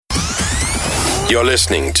You're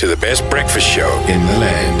listening to the best breakfast show in the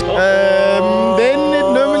land. Then it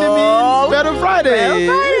normally means Battle Friday.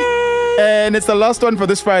 And it's the last one for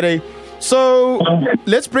this Friday. So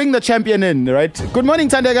let's bring the champion in, right? Good morning,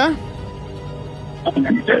 Thandeka.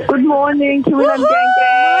 Good morning, Kiwilan Gang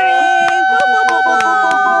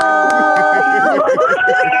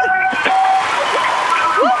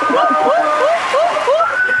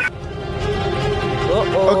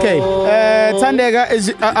Okay,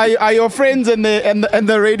 Thandeka, are your friends and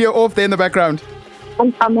the radio off there in the background?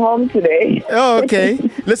 I'm home today. Oh, okay.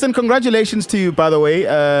 Listen, congratulations to you, by the way,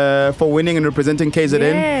 for winning and representing KZN.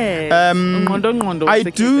 Yes. I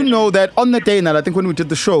do know that on the day now, I think when we did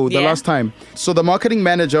the show the last time, so the marketing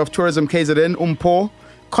manager of Tourism KZN, Umpo,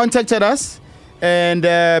 contacted us and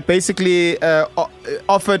basically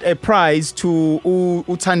offered a prize to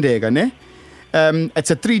Thandeka, ne? It's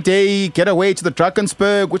a 3-day getaway to the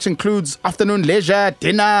Drakensberg, which includes afternoon leisure,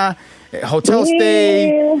 dinner, hotel stay,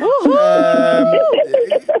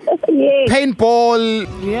 paintball.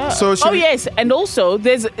 Yeah. So yes, and also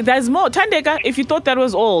there's more. Thandeka, if you thought that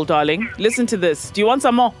was all, darling, listen to this. Do you want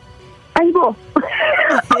some more? I go.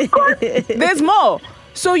 There's more.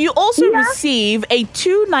 So you also receive a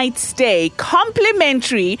 2-night stay,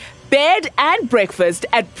 complimentary bed and breakfast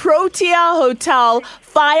at Protea Hotel,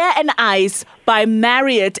 Fire and Ice by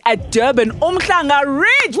Marriott at Durban, Umhlanga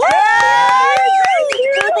Ridge. All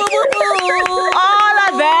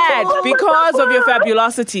of that because of your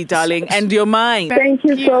fabulosity, darling, and your mind. Thank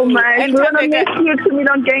you so much. And We're gonna Thandeka, miss you,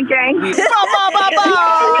 Kiwilan Gang Gang.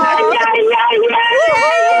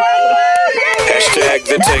 Hashtag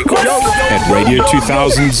The Takeoff at Radio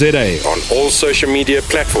 2000 ZA on all social media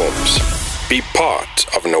platforms. Be part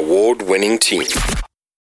of an award-winning team.